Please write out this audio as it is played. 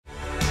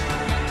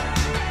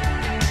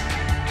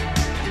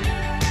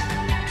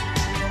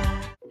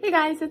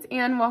Hey guys, it's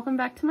Anne. Welcome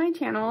back to my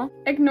channel.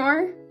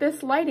 Ignore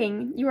this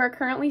lighting. You are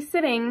currently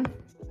sitting,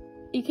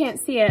 you can't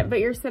see it, but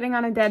you're sitting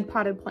on a dead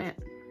potted plant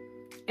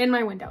in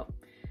my window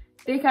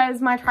because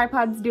my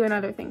tripod's doing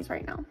other things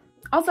right now.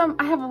 Also,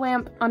 I have a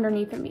lamp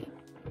underneath of me.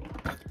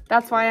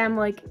 That's why I'm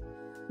like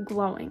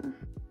glowing.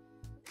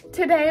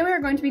 Today we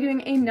are going to be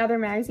doing another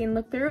magazine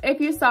look through.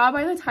 If you saw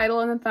by the title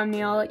and the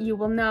thumbnail, you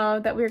will know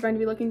that we are going to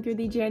be looking through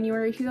the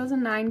January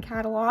 2009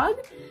 catalog.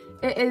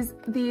 It is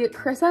the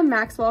Carissa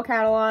Maxwell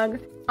catalog.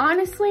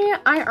 Honestly,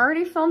 I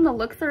already filmed the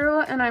look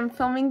through and I'm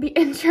filming the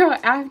intro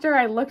after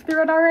I looked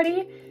through it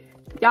already.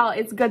 Y'all,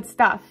 it's good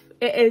stuff.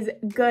 It is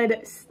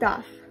good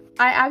stuff.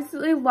 I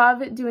absolutely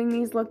love doing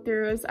these look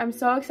throughs. I'm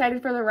so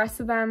excited for the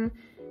rest of them.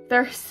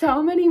 There's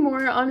so many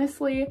more,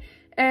 honestly.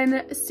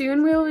 And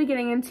soon we will be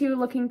getting into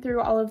looking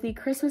through all of the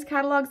Christmas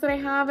catalogs that I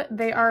have.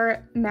 They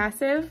are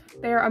massive.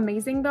 They are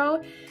amazing though.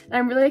 And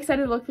I'm really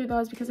excited to look through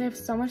those because I have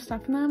so much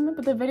stuff in them,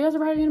 but the videos are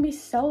probably gonna be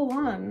so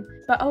long,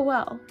 but oh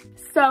well.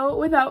 So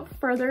without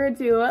further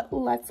ado,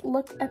 let's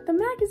look at the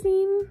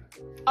magazine.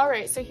 All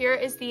right, so here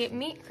is the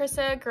Meet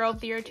Carissa Girl of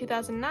the Year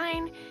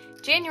 2009,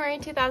 January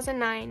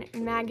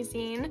 2009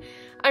 magazine.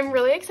 I'm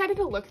really excited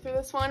to look through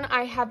this one.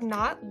 I have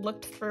not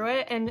looked through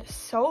it in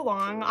so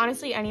long,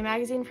 honestly, any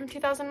magazine from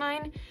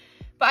 2009,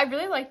 but I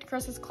really liked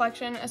Carissa's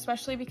collection,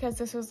 especially because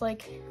this was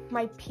like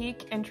my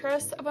peak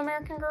interest of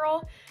American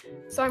Girl,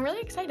 so I'm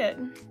really excited.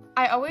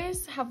 I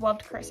always have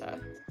loved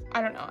Carissa.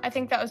 I don't know, I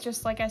think that was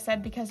just, like I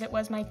said, because it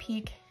was my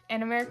peak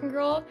in American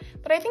Girl,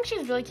 but I think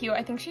she's really cute.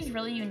 I think she's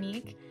really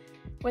unique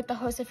with the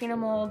Josefina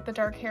mold, the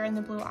dark hair and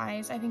the blue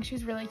eyes. I think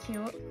she's really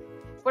cute.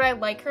 Would I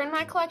like her in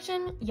my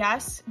collection?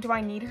 Yes. Do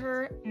I need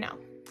her? No.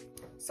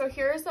 So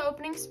here is the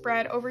opening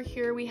spread. Over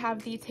here we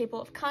have the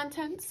table of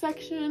contents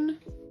section.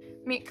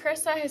 Meet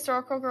Carissa,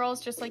 historical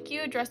girls just like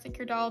you, dressed like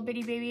your doll,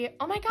 bitty baby.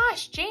 Oh my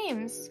gosh,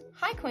 James.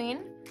 Hi,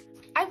 Queen.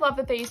 I love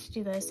that they used to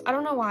do this. I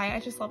don't know why, I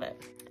just love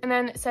it. And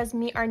then it says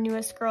meet our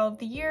newest girl of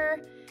the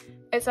year.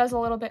 It says a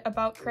little bit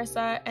about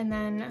Carissa, and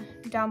then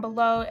down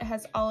below it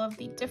has all of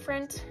the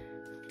different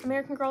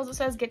American Girls. It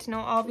says get to know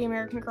all the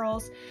American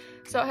Girls.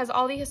 So it has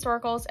all the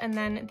historicals and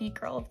then the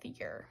Girl of the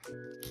Year.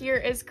 Here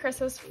is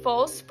Carissa's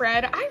full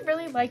spread. I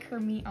really like her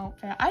meet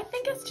outfit. I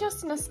think it's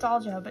just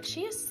nostalgia, but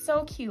she is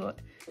so cute.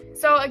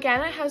 So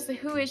again, it has the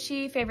who is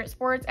she, favorite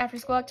sports, after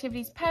school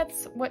activities,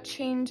 pets, what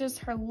changes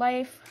her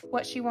life,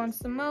 what she wants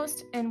the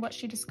most, and what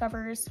she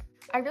discovers.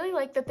 I really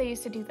like that they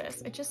used to do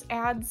this. It just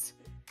adds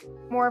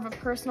more of a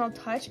personal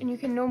touch and you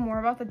can know more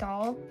about the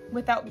doll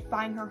without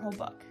buying her whole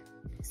book.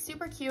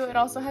 Super cute. It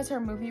also has her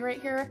movie right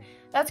here.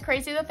 That's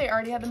crazy that they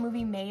already had the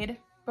movie made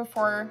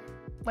before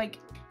like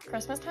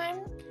Christmas time,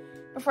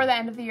 before the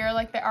end of the year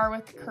like they are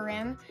with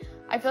Corinne.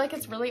 I feel like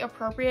it's really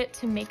appropriate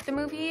to make the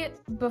movie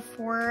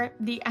before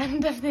the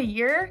end of the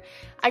year.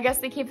 I guess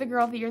they keep the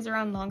Girl of the Years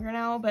around longer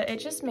now, but it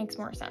just makes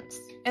more sense.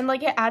 And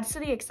like it adds to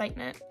the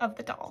excitement of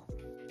the doll.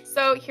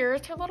 So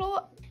here's her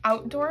little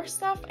outdoor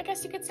stuff, I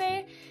guess you could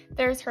say.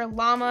 There's her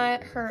llama,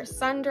 her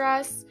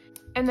sundress,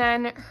 and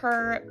then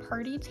her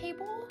party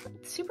table.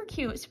 Super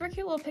cute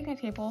little picnic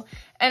table.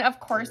 And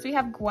of course we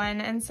have Gwen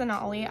and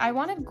Sonali. I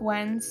wanted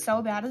Gwen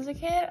so bad as a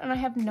kid and I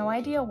have no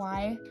idea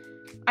why.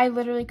 I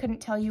literally couldn't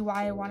tell you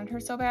why I wanted her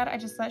so bad. I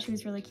just thought she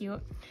was really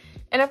cute.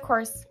 And of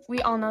course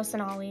we all know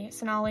Sonali.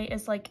 Sonali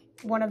is like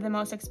one of the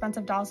most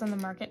expensive dolls on the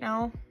market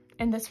now.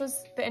 And this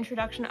was the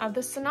introduction of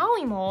the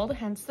Sonali mold,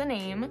 hence the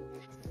name.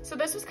 So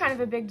this was kind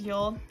of a big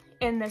deal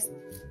in this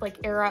like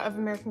era of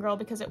American Girl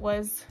because it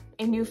was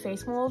a new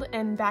face mold,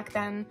 and back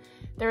then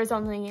there was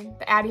only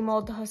the Addie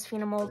mold, the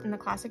Josefina mold, and the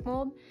classic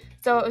mold.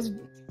 So it was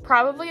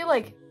probably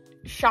like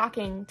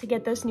shocking to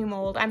get this new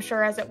mold, I'm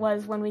sure, as it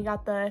was when we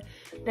got the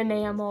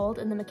Nea mold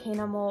and the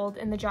McKenna mold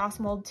and the Joss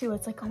mold too.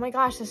 It's like, oh my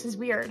gosh, this is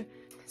weird.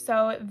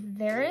 So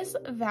there is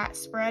that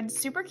spread.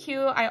 Super cute.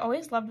 I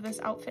always loved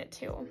this outfit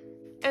too.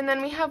 And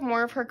then we have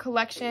more of her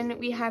collection.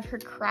 We have her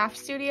craft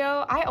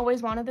studio. I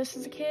always wanted this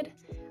as a kid,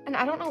 and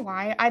I don't know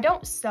why. I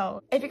don't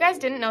sew. If you guys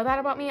didn't know that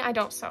about me, I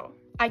don't sew.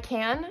 I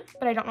can,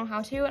 but I don't know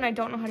how to, and I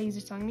don't know how to use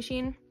a sewing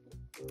machine.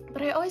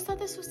 But I always thought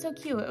this was so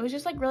cute. It was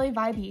just like really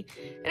vibey.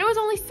 And it was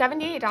only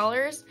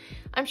 $78.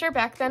 I'm sure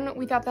back then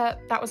we thought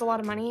that that was a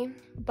lot of money,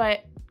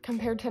 but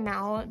compared to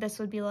now, this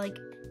would be like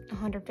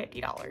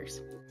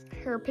 $150.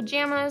 Her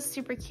pajamas,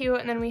 super cute.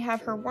 And then we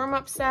have her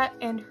warm-up set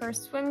and her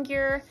swim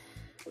gear.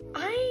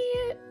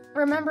 I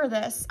remember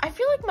this. I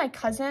feel like my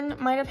cousin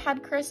might have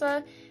had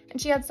Carissa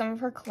and she had some of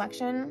her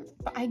collection,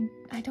 but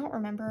I don't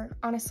remember,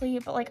 honestly.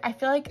 But like, I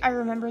feel like I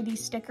remember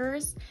these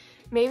stickers.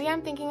 Maybe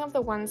I'm thinking of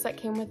the ones that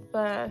came with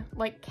the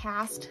like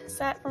cast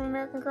set from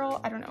American Girl.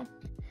 I don't know.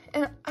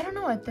 And I don't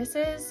know what this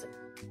is.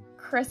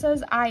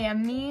 Carissa's I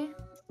Am Me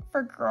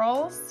for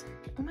girls.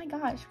 Oh my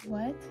gosh,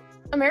 what?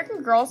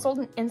 American Girl sold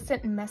an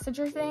instant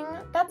messenger thing?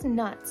 That's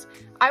nuts.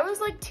 I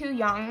was like too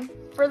young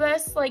for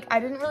this. Like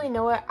I didn't really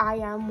know what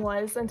IM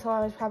was until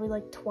I was probably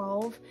like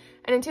 12.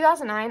 And in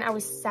 2009 I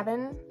was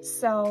 7.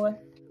 So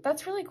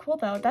that's really cool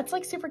though. That's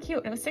like super cute.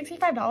 And it was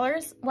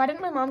 $65. Why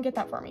didn't my mom get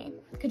that for me?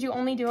 Could you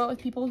only do it with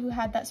people who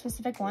had that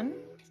specific one?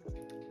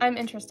 I'm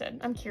interested.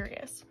 I'm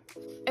curious.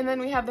 And then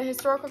we have the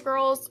historical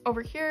girls.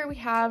 Over here, we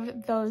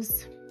have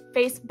those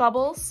face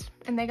bubbles,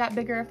 and they got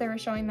bigger if they were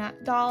showing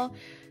that doll.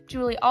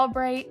 Julie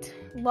Albright,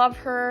 love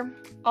her.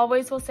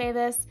 Always will say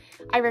this.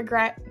 I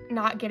regret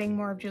not getting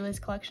more of Julie's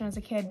collection as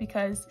a kid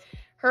because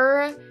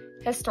her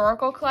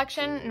historical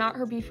collection, not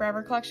her Be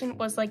Forever collection,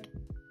 was like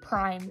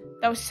prime.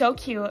 That was so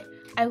cute.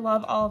 I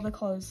love all of the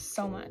clothes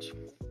so much.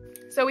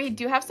 So we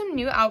do have some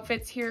new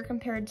outfits here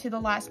compared to the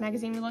last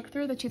magazine we looked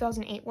through, the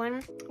 2008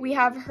 one. We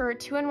have her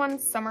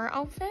 2-in-1 summer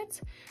outfit.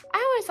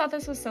 I always thought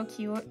this was so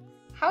cute.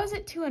 How is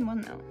it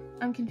 2-in-1 though?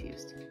 I'm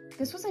confused.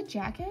 This was a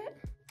jacket?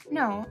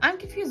 No, I'm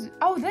confused.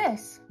 Oh,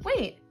 this.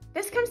 Wait,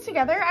 this comes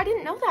together? I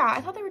didn't know that. I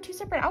thought they were 2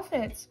 separate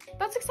outfits.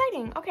 That's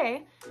exciting.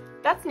 Okay,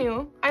 that's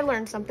new. I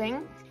learned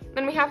something.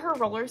 Then we have her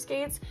roller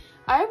skates.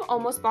 I've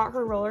almost bought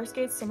her roller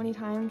skates so many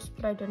times,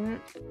 but I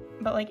didn't.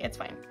 But like, it's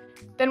fine.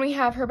 Then we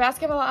have her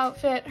basketball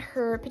outfit,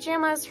 her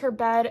pajamas, her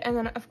bed, and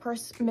then of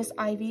course, Miss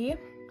Ivy.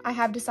 I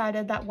have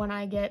decided that when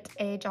I get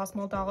a Joss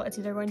doll, it's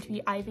either going to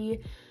be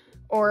Ivy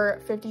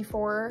or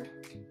 54.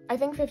 I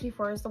think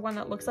 54 is the one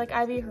that looks like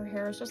Ivy. Her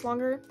hair is just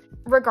longer.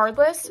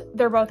 Regardless,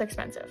 they're both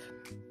expensive.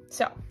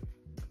 So,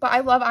 but I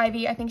love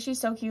Ivy. I think she's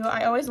so cute.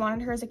 I always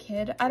wanted her as a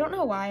kid. I don't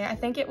know why. I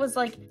think it was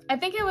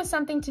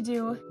something to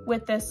do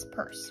with this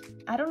purse.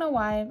 I don't know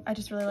why. I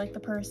just really like the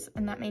purse,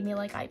 and that made me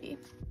like Ivy.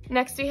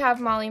 Next, we have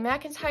Molly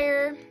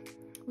McIntyre.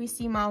 We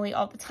see Molly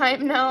all the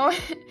time now.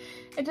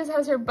 It just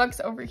has her books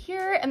over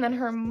here, and then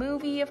her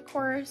movie, of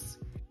course,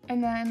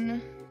 and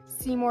then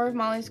see more of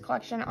Molly's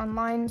collection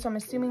online, so I'm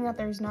assuming that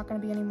there's not going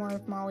to be any more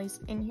of Molly's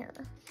in here.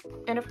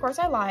 And of course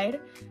I lied.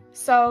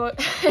 So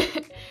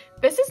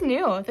this is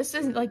new. This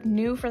is like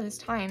new for this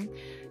time.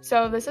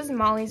 So this is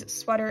Molly's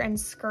sweater and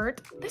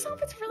skirt. This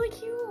outfit's really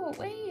cute.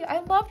 Wait,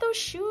 I love those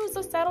shoes.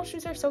 Those saddle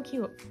shoes are so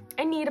cute.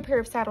 I need a pair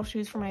of saddle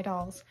shoes for my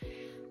dolls.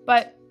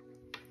 But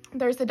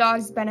there's the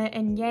dogs, Bennett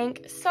and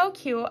Yank. So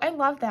cute. I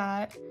love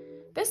that.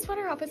 This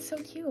sweater outfit's so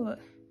cute.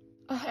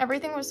 Ugh,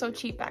 everything was so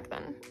cheap back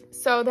then.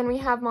 So then we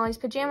have Molly's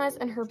pajamas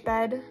and her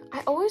bed.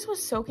 I always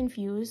was so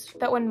confused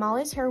that when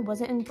Molly's hair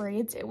wasn't in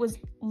braids, it was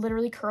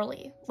literally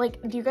curly. Like,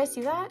 do you guys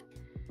see that?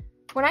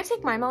 When I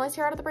take my Molly's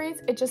hair out of the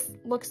braids, it just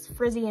looks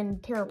frizzy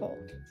and terrible.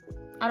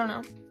 I don't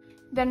know.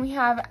 Then we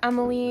have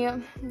Emily.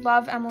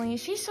 Love Emily.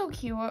 She's so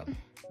cute.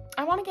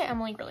 I want to get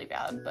Emily really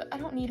bad, but I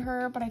don't need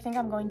her, but I think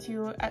I'm going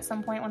to at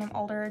some point when I'm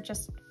older,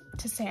 just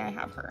to say I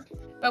have her.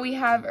 But we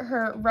have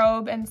her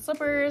robe and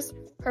slippers,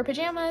 her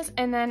pajamas,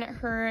 and then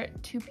her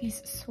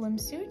 2-piece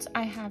swimsuit.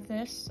 I have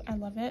this. I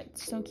love it.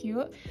 It's so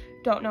cute.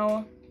 Don't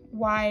know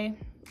why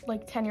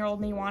like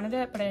 10-year-old me wanted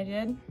it, but I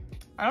did.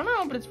 I don't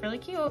know, but it's really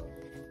cute.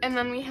 And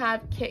then we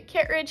have Kit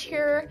Kittredge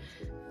here.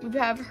 We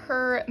have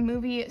her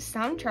movie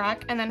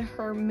soundtrack and then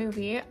her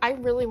movie. I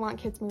really want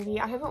Kit's movie.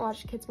 I haven't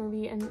watched Kit's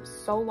movie in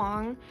so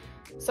long.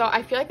 So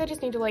I feel like I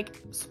just need to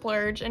like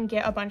splurge and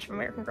get a bunch of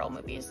American Girl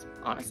movies,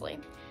 honestly.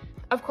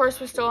 Of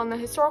course, we're still in the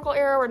historical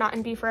era. We're not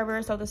in Be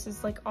Forever, so this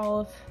is like all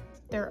of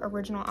their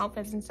original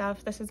outfits and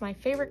stuff. This is my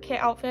favorite Kit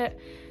outfit.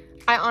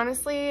 I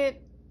honestly,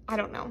 I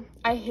don't know.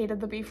 I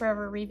hated the Be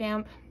Forever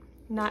revamp.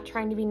 Not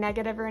trying to be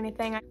negative or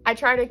anything. I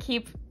try to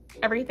keep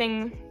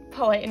everything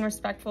polite and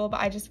respectful, but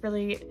I just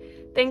really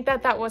think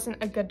that that wasn't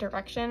a good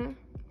direction.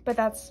 But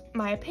that's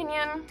my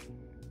opinion.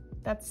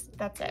 That's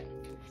it.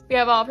 We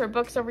have all of her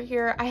books over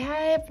here. I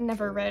have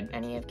never read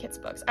any of Kit's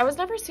books. I was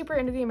never super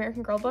into the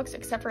American Girl books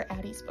except for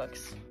Addie's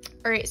books.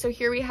 All right, so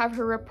here we have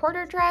her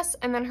reporter dress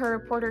and then her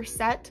reporter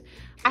set.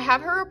 I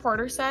have her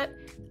reporter set.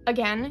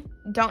 Again,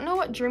 don't know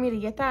what drew me to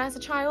get that as a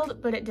child,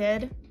 but it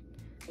did.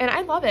 And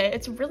I love it.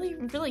 It's really,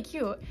 really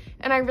cute.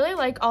 And I really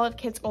like all of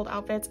Kit's old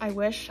outfits. I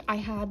wish I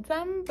had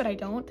them, but I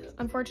don't,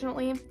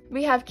 unfortunately.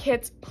 We have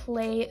Kit's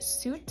play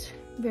suit.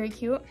 Very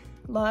cute.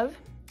 Love.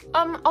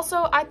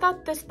 Also, I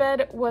thought this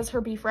bed was her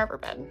Be Forever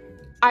bed.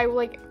 I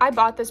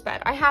bought this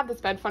bed. I have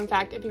this bed, fun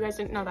fact, if you guys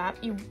didn't know that.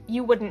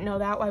 You wouldn't know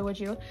that, why would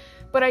you?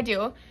 But I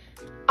do.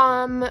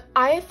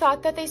 I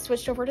thought that they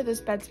switched over to this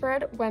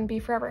bedspread when Be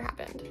Forever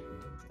happened.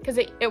 Because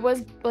it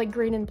was like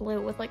green and blue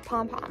with like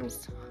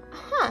pom-poms.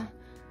 Huh.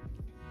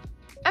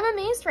 I'm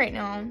amazed right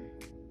now.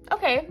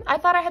 Okay, I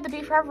thought I had the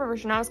Be Forever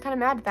version. I was kind of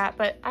mad at that,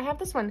 but I have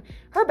this one.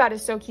 Her bed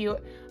is so cute.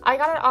 I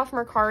got it off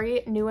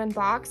Mercari, new in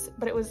box,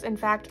 but it was in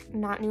fact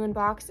not new in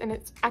box and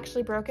it's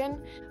actually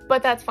broken,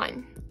 but that's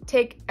fine.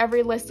 Take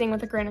every listing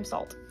with a grain of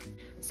salt.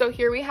 So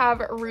here we have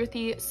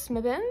Ruthie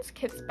Smithens,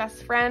 Kit's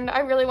best friend. I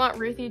really want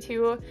Ruthie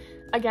too.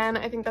 Again,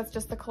 I think that's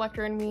just the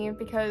collector in me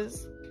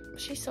because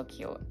she's so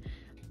cute.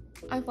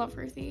 I love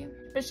Ruthie,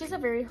 but she's a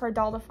very hard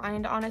doll to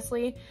find,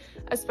 honestly,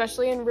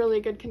 especially in really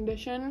good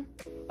condition.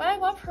 But I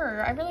love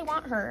her. I really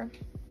want her.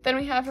 Then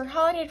we have her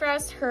holiday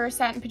dress, her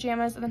satin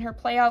pajamas, and then her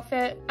play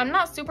outfit. I'm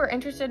not super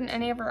interested in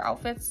any of her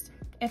outfits,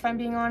 if I'm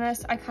being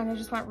honest. I kind of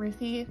just want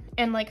Ruthie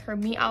and like her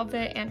me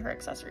outfit and her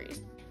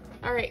accessories.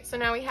 All right, so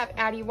now we have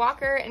Addie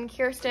Walker and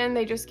Kirsten.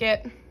 They just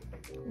get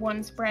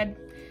one spread,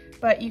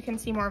 but you can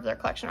see more of their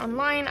collection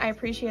online. I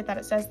appreciate that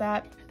it says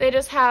that. They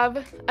just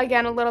have,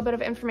 again, a little bit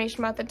of information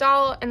about the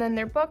doll and then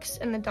their books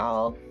and the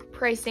doll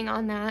pricing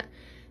on that.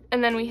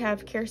 And then we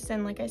have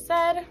Kirsten, like I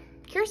said.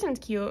 Kirsten's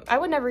cute. I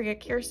would never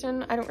get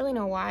Kirsten. I don't really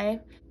know why.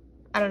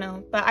 I don't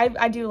know, but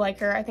I do like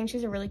her. I think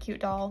she's a really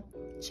cute doll.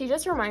 She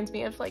just reminds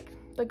me of like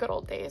the good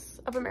old days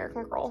of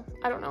American Girl.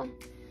 I don't know.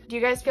 Do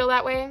you guys feel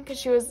that way? Because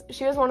she was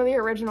one of the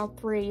original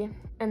 3,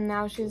 and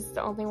now she's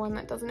the only one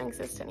that doesn't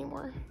exist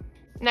anymore.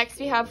 Next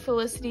we have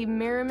Felicity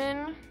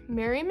Merriman.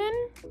 I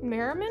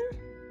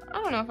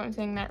don't know if I'm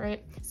saying that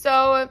right.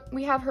 So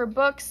we have her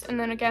books, and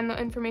then again the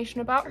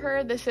information about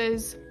her. This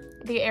is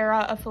the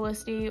era of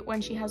Felicity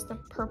when she has the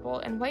purple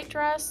and white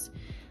dress.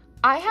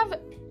 I have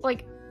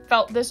like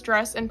felt this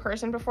dress in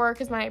person before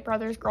because my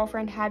brother's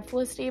girlfriend had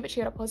Felicity, but she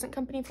had a Pleasant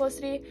Company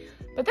Felicity.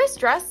 But this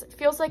dress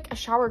feels like a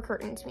shower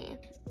curtain to me.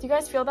 Do you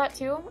guys feel that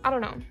too? I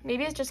don't know.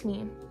 Maybe it's just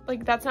me.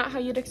 Like, that's not how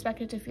you'd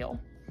expect it to feel.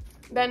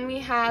 Then we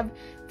have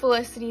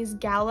Felicity's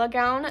gala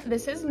gown.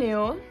 This is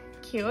new.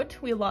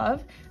 Cute. We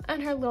love.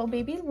 And her little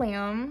baby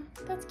lamb.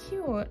 That's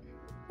cute.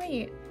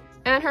 Wait.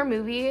 And her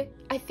movie.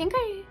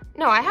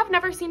 I have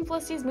never seen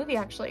Felicity's movie,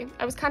 actually.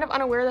 I was kind of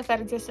unaware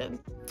that existed.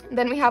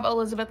 Then we have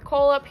Elizabeth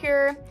Cole up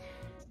here.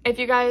 If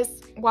you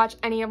guys watch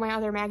any of my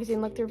other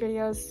magazine look-through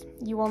videos,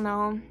 you will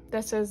know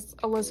this is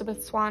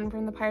Elizabeth Swann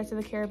from the Pirates of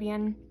the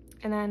Caribbean.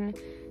 And then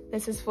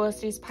this is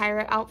Felicity's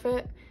pirate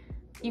outfit.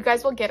 You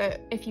guys will get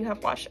it if you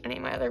have watched any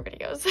of my other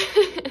videos.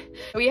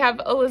 We have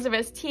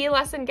Elizabeth's tea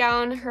lesson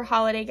gown, her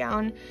holiday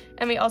gown,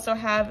 and we also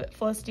have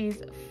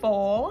Felicity's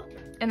foal.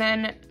 And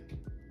then,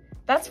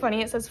 that's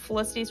funny, it says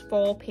Felicity's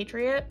foal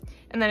patriot,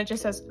 and then it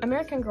just says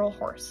American Girl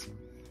horse.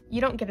 You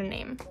don't get a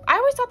name. I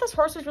always thought this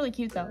horse was really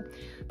cute though.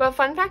 But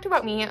fun fact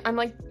about me, I'm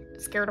like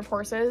scared of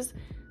horses.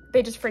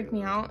 They just freak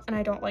me out and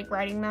I don't like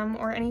riding them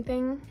or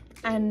anything.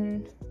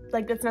 And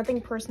like, that's nothing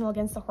personal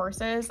against the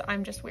horses.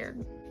 I'm just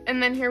weird.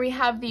 And then here we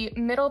have the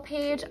middle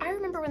page. I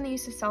remember when they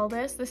used to sell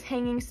this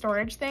hanging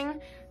storage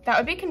thing. That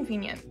would be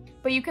convenient.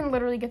 But you can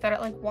literally get that at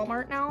like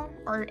Walmart now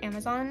or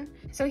Amazon.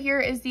 So here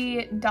is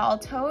the doll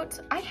tote.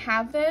 I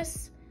have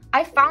this.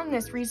 I found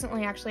this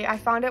recently, actually. I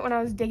found it when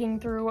I was digging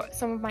through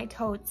some of my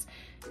totes.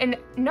 And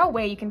no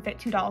way you can fit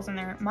 2 dolls in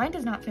there. Mine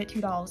does not fit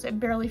 2 dolls. It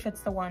barely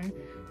fits the one.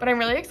 But I'm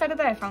really excited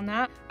that I found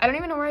that. I don't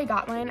even know where I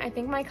got mine. I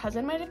think my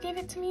cousin might have gave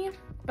it to me,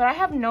 but I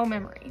have no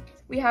memory.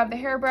 We have the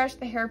hairbrush,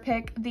 the hair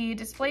pick, the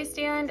display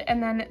stand,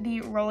 and then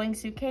the rolling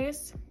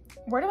suitcase.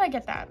 Where did I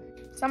get that?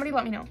 Somebody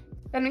let me know.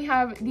 Then we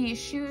have the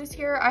shoes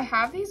here. I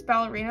have these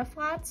ballerina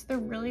flats. They're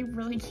really,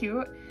 really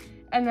cute.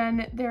 And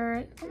then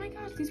they're, oh my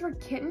gosh, these were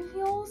kitten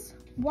heels.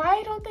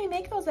 Why don't they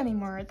make those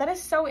anymore? That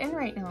is so in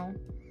right now.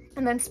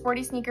 And then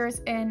sporty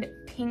sneakers and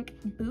pink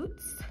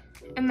boots.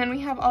 And then we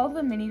have all of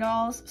the mini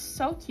dolls.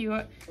 So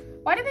cute.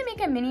 Why did they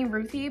make a mini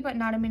Ruthie but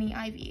not a mini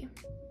Ivy?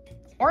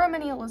 Or a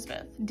mini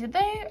Elizabeth? Did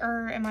they?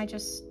 Or am I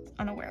just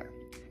unaware?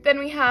 Then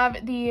we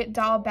have the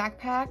doll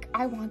backpack.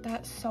 I want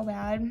that so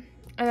bad.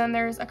 And then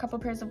there's a couple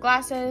pairs of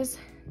glasses.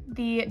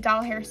 The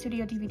Doll Hair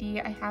Studio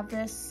DVD. I have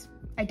this.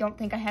 I don't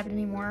think I have it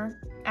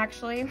anymore,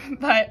 actually,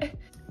 but...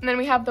 And then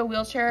we have the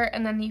wheelchair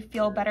and then the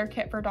Feel Better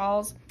kit for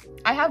dolls.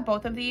 I have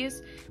both of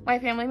these. My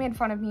family made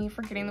fun of me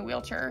for getting the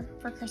wheelchair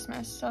for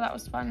Christmas, so that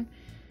was fun.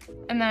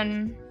 And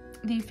then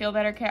the Feel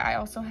Better kit I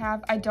also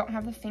have. I don't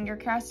have the finger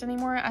cast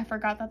anymore. I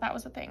forgot that that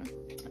was a thing.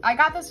 I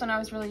got this when I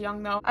was really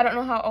young though. I don't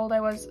know how old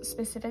I was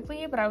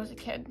specifically, but I was a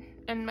kid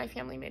and my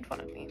family made fun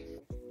of me.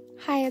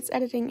 Hi, it's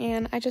Editing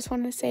Ann. I just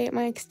wanted to say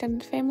my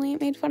extended family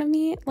made fun of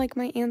me, like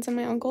my aunts and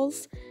my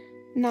uncles,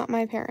 not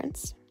my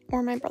parents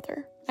or my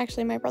brother.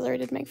 Actually, my brother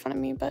did make fun of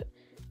me, but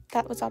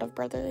that was out of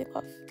brotherly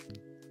love.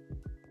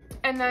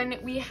 And then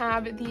we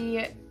have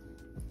the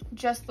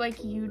Just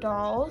Like You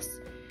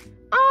dolls.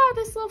 Ah,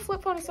 this little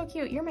flip phone is so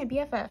cute. You're my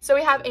BFF. So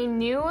we have a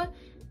new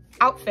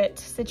outfit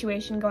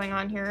situation going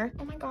on here.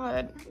 Oh my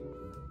god.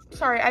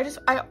 Sorry,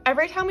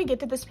 every time we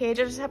get to this page,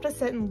 I just have to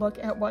sit and look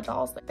at what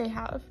dolls that they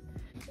have.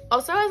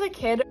 Also, as a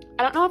kid,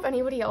 I don't know if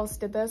anybody else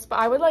did this, but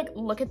I would like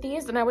look at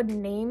these and I would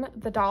name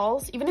the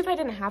dolls. Even if I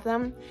didn't have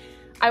them,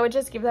 I would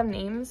just give them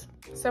names.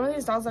 Some of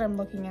these dolls that I'm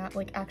looking at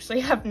like actually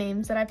have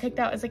names that I picked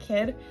out as a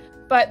kid,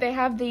 but they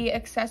have the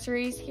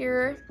accessories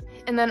here.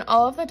 And then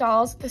all of the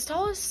dolls. This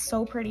doll is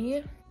so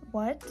pretty.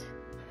 What?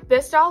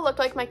 This doll looked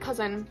like my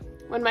cousin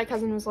when my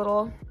cousin was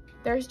little.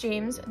 There's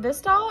James.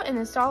 This doll and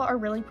this doll are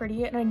really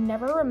pretty and I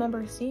never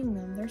remember seeing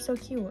them. They're so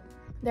cute.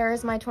 There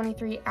is my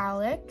 23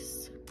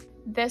 Alex.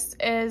 This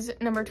is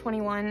number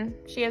 21.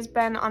 She has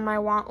been on my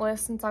want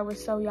list since I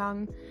was so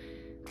young.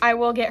 I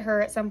will get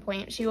her at some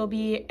point. She will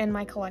be in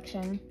my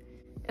collection.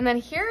 And then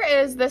here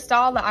is this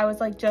doll that I was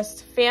like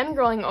just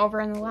fangirling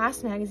over in the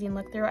last magazine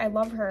look through. I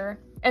love her.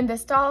 And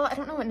this doll, I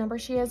don't know what number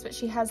she is, but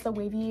she has the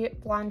wavy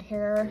blonde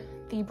hair,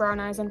 the brown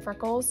eyes and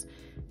freckles,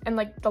 and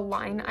like the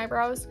line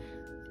eyebrows.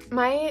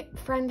 My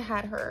friend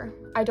had her.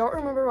 I don't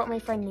remember what my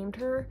friend named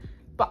her,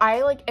 but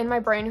I like in my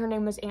brain her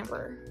name was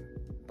Amber.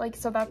 Like,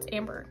 so that's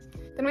Amber.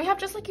 Then we have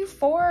Just Like You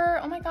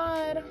 4. Oh my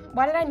god.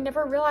 Why did I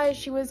never realize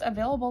she was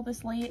available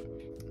this late?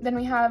 Then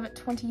we have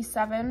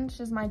 27, which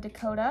is my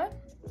Dakota.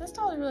 This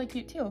doll is really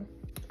cute too.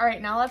 All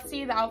right, now let's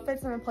see the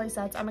outfits and the play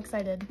sets. I'm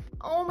excited.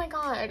 Oh my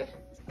god.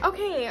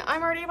 Okay,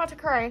 I'm already about to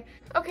cry.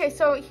 Okay,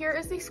 so here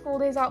is the school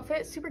days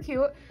outfit, super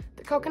cute.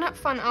 The coconut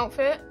fun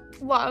outfit,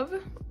 love.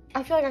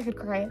 I feel like I could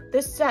cry.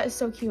 This set is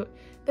so cute.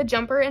 The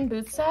jumper and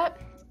boots set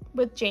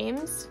with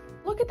James.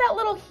 Look at that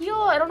little heel.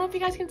 I don't know if you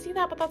guys can see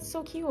that, but that's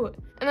so cute.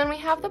 And then we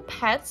have the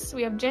pets.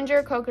 We have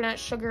Ginger, Coconut,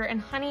 Sugar,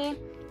 and Honey.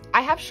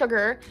 I have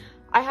Sugar.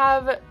 I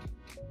have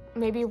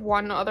maybe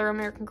one other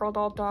American Girl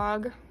doll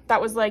dog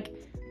that was like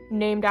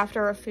named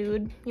after a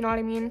food, you know what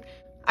I mean?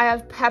 I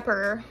have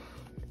Pepper,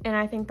 and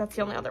I think that's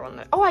the only other one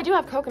that, oh, I do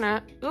have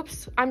Coconut.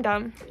 Oops, I'm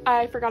dumb.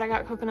 I forgot I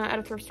got Coconut at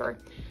a thrift store.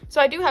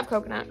 So I do have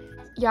Coconut.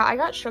 Yeah, I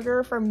got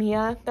Sugar for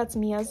Mia. That's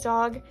Mia's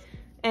dog.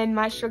 And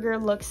my Sugar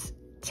looks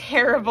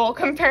terrible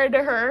compared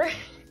to her.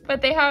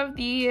 But they have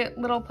the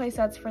little play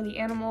sets for the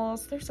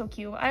animals. They're so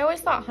cute. I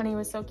always thought Honey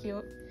was so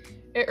cute.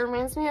 It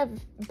reminds me of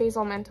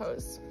Basil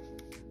Mentos.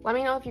 Let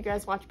me know if you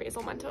guys watch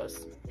Basil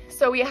Mentos.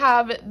 So we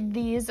have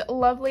these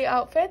lovely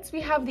outfits.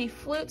 We have the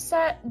flute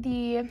set,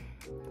 the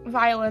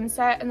violin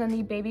set, and then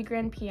the baby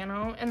grand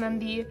piano, and then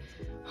the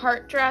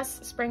heart dress,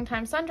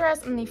 springtime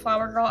sundress, and the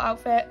flower girl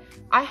outfit.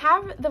 I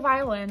have the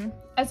violin.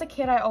 As a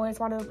kid, I always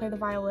wanted to play the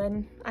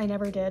violin. I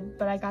never did,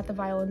 but I got the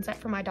violin set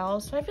for my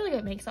dolls, so I feel like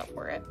it makes up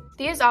for it.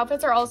 These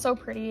outfits are all so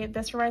pretty.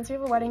 This reminds me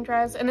of a wedding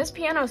dress, and this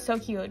piano is so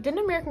cute.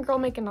 Didn't American Girl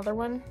make another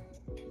one?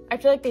 I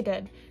feel like they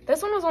did.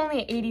 This one was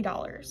only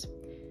 $80.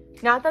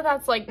 Not that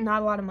that's like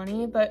not a lot of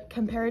money, but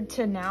compared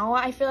to now,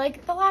 I feel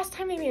like the last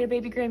time they made a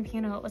baby grand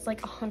piano, it was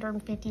like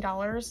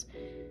 $150.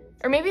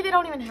 Or maybe they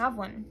don't even have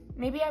one.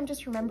 Maybe I'm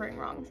just remembering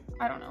wrong.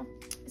 I don't know.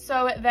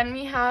 So then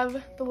we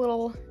have the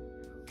little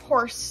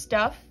horse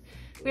stuff.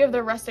 We have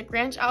the rustic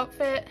ranch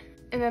outfit,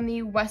 and then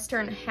the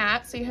western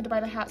hat. So you had to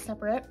buy the hat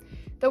separate.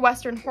 The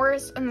western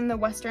horse, and then the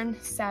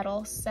western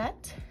saddle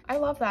set. I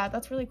love that.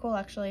 That's really cool,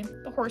 actually.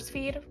 The horse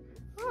feed.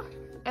 Oh,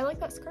 I like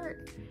that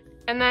skirt.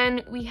 And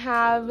then we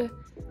have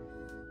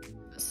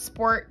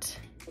sport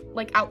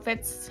like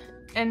outfits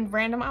and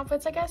random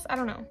outfits, I guess. I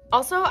don't know.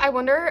 Also, I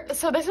wonder,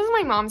 so this is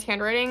my mom's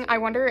handwriting. I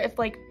wonder if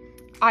like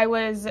I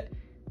was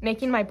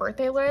making my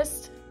birthday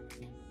list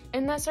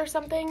in this or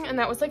something, and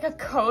that was like a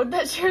code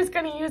that she was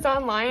gonna use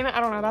online. I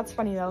don't know, that's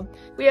funny though.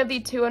 We have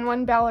the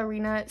 2-in-1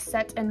 ballerina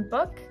set and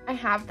book. I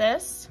have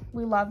this,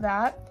 we love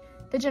that.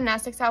 The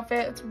gymnastics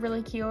outfit, it's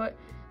really cute.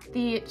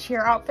 The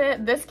cheer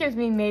outfit, this gives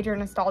me major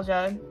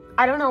nostalgia.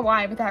 I don't know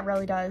why, but that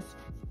really does.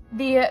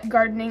 The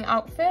gardening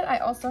outfit, I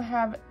also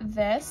have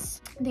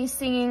this. The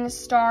singing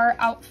star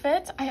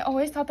outfit. I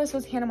always thought this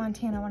was Hannah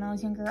Montana when I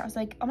was younger. I was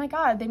like, oh my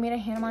God, they made a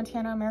Hannah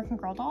Montana American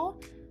Girl doll?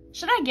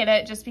 Should I get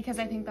it just because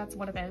I think that's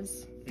what it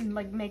is? And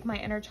like make my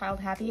inner child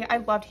happy. I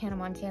loved Hannah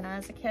Montana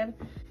as a kid.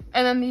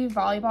 And then the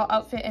volleyball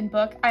outfit and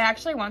book. I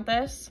actually want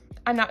this.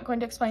 I'm not going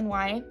to explain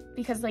why,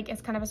 because like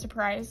it's kind of a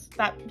surprise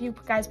that you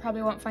guys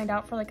probably won't find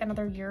out for like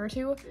another year or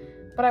two,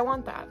 but I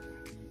want that.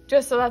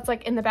 Just so that's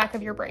like in the back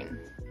of your brain.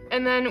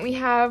 And then we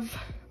have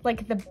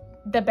like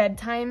the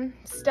bedtime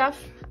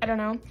stuff. I don't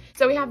know.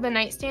 So we have the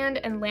nightstand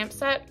and lamp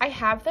set. I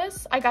have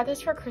this. I got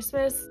this for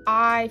Christmas.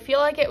 I feel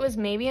like it was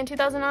maybe in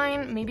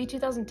 2009, maybe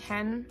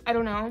 2010. I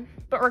don't know.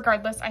 But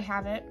regardless, I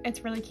have it.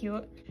 It's really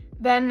cute.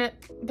 Then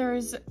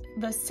there's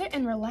the sit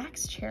and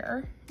relax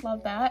chair.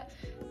 Love that.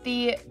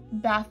 The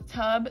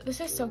bathtub.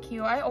 This is so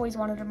cute. I always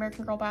wanted an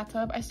American Girl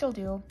bathtub. I still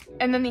do.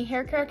 And then the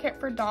hair care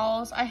kit for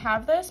dolls. I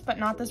have this, but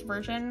not this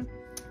version.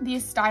 The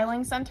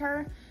styling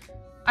center.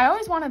 I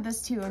always wanted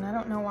this too, and I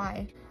don't know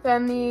why.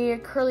 Then the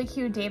curly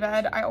Q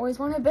daybed. I always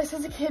wanted this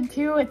as a kid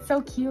too. It's so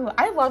cute.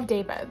 I love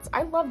daybeds.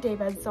 I love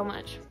daybeds so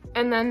much.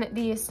 And then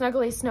the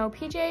snuggly snow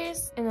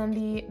PJs, and then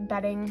the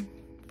bedding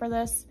for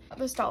this.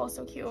 This doll is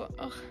so cute.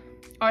 Ugh.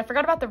 Oh, I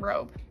forgot about the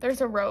robe.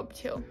 There's a robe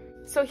too.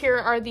 So here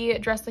are the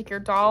dress like your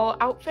doll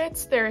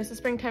outfits. There's the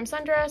springtime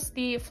sundress,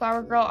 the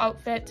flower girl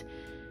outfit,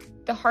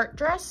 the heart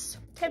dress,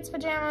 kids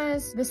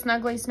pajamas, the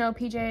snuggly snow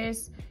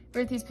PJs,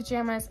 Ruthie's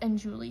pajamas, and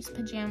Julie's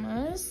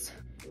pajamas.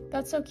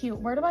 That's so cute.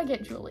 Where do I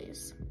get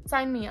Julie's?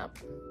 Sign me up.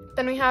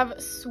 Then we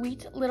have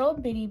Sweet Little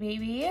Bitty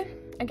Baby.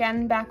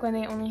 Again, back when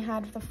they only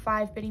had the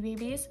 5 Bitty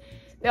Babies.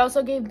 They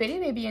also gave Bitty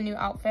Baby a new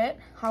outfit.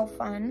 How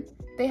fun.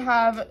 They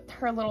have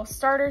her little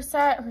starter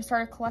set, her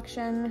starter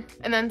collection,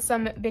 and then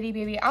some Bitty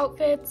Baby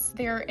outfits.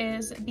 There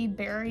is the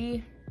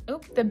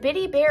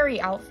Bitty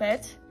Berry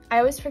outfit. I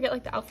always forget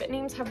like the outfit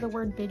names have the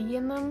word Bitty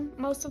in them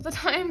most of the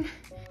time.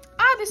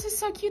 Ah, this is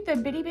so cute. The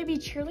Bitty Baby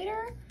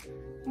cheerleader.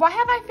 Why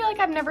have I feel like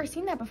I've never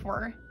seen that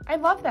before? I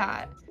love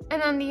that.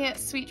 And then the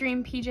Sweet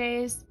Dream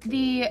PJs,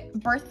 the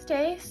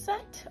birthday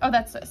set. Oh,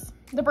 that's this.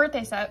 The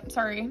birthday set,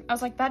 sorry. I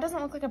was like, that doesn't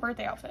look like a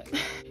birthday outfit.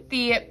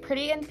 The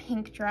pretty and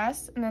pink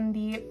dress, and then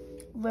the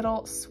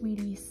little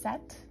sweetie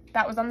set.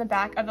 That was on the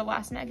back of the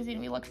last magazine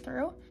we looked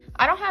through.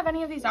 I don't have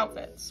any of these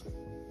outfits,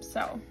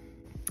 so.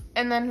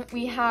 And then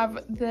we have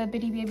the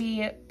Bitty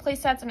Baby play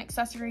sets and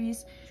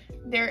accessories.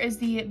 There is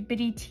the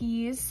Bitty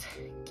Tees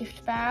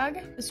gift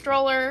bag, the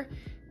stroller,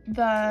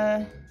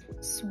 the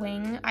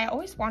swing. I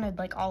always wanted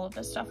like all of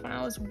this stuff when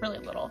I was really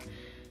little.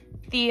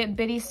 The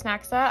Bitty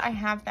snack set, I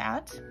have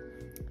that.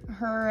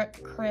 Her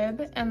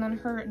crib, and then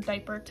her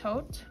diaper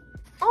tote.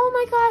 Oh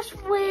my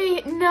gosh,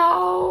 wait,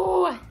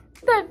 no.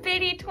 The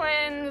Bitty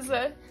Twins.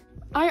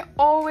 I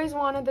always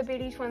wanted the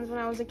Bitty Twins when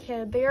I was a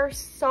kid. They are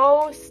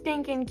so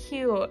stinking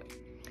cute.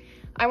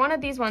 I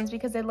wanted these ones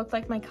because they looked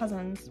like my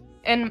cousins.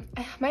 And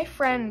my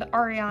friend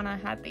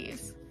Ariana had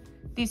these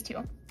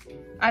two.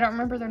 I don't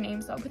remember their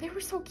names though, but they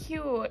were so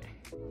cute.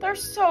 They're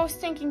so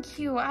stinking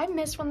cute. I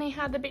missed when they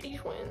had the Bitty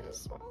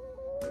Twins.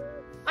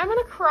 I'm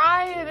gonna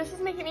cry. This is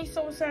making me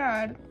so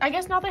sad. I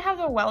guess now they have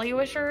the Welly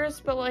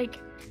Wishers, but like,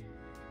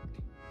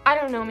 I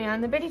don't know,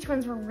 man. The Bitty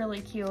Twins were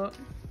really cute.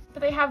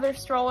 But they have their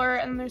stroller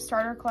and their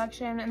starter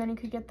collection, and then you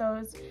could get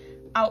those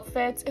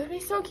outfits. It would be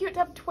so cute to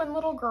have twin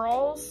little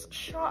girls.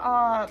 Shut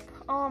up.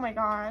 Oh my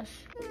gosh.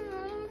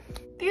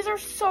 These are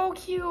so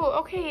cute.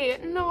 Okay,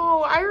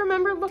 no, I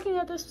remember looking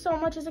at this so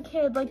much as a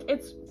kid. Like,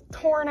 it's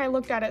torn. I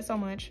looked at it so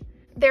much.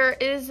 There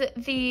is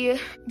the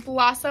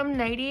Blossom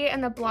Nightie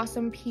and the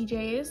Blossom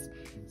PJs.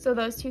 So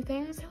those two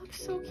things, they look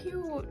so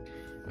cute.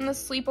 And the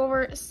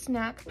sleepover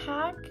snack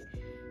pack.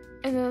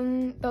 And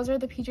then those are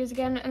the PJs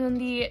again. And then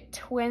the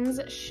twins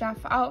chef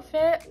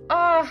outfit.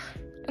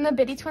 And the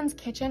Bitty Twins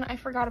kitchen. I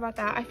forgot about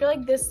that. I feel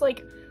like this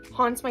like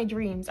haunts my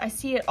dreams. I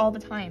see it all the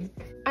time.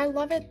 I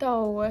love it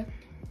though.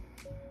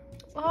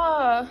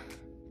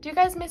 Do you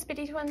guys miss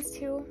Bitty Twins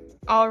too?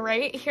 All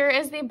right, here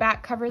is the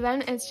back cover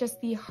then. It's just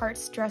the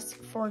Hearts Dress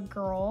for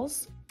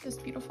Girls. This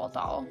beautiful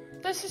doll.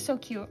 This is so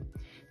cute.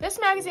 This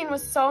magazine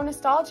was so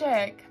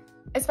nostalgic,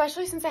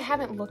 especially since I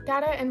haven't looked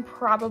at it in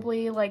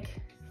probably like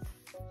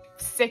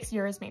 6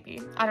 years maybe.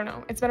 I don't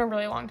know. It's been a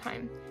really long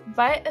time.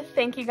 But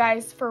thank you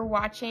guys for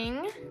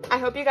watching. I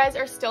hope you guys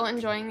are still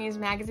enjoying these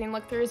magazine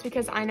look-throughs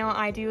because I know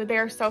I do. They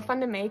are so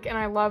fun to make and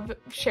I love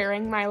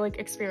sharing my like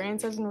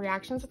experiences and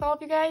reactions with all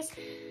of you guys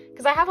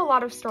because I have a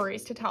lot of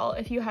stories to tell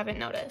if you haven't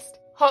noticed.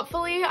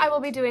 Hopefully I will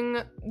be doing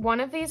one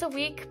of these a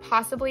week,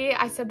 possibly.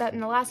 I said that in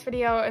the last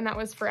video and that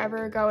was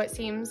forever ago it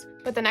seems.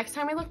 But the next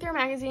time we look through a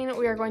magazine,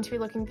 we are going to be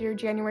looking through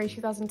January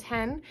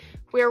 2010,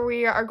 where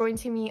we are going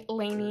to meet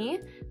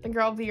Lainey, the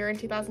girl of the year in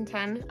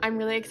 2010. I'm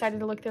really excited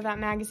to look through that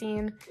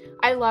magazine.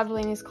 I loved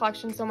Lainey's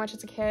collection so much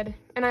as a kid,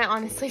 and I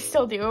honestly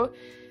still do.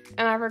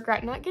 And I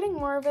regret not getting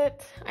more of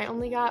it. I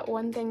only got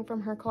one thing from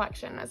her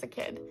collection as a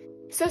kid.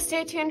 So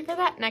stay tuned for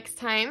that next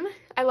time.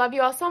 I love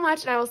you all so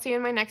much, and I will see you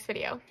in my next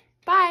video.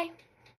 Bye!